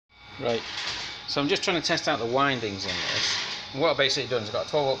Right, so I'm just trying to test out the windings in this. And what I've basically done is I've got a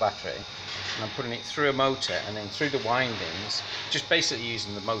 12 volt battery and I'm putting it through a motor and then through the windings, just basically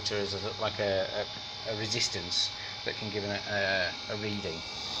using the motor as a resistance that can give a reading.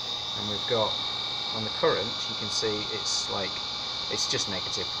 And we've got on the current, you can see it's just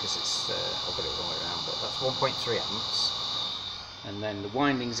negative because it's I've got it the wrong way around, but that's 1.3 amps. And then the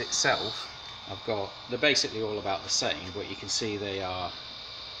windings itself, they're basically all about the same, but you can see they are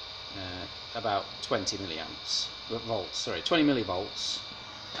about 20 millivolts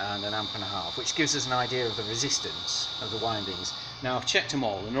and an amp and a half, which gives us an idea of the resistance of the windings. Now I've checked them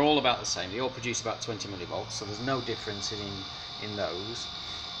all and they're all about the same. They all produce about 20 millivolts, so there's no difference in those.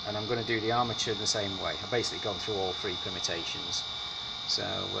 And I'm going to do the armature the same way. I've basically gone through all three permutations, so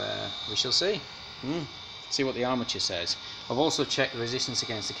we shall see. See what the armature says. I've also checked the resistance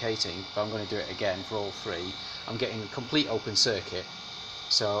against the casing, but I'm going to do it again for all three. I'm getting a complete open circuit,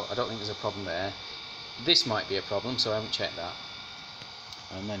 so I don't think there's a problem there. This might be a problem, so I haven't checked that.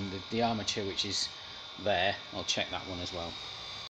 And then the armature, which is there, I'll check that one as well.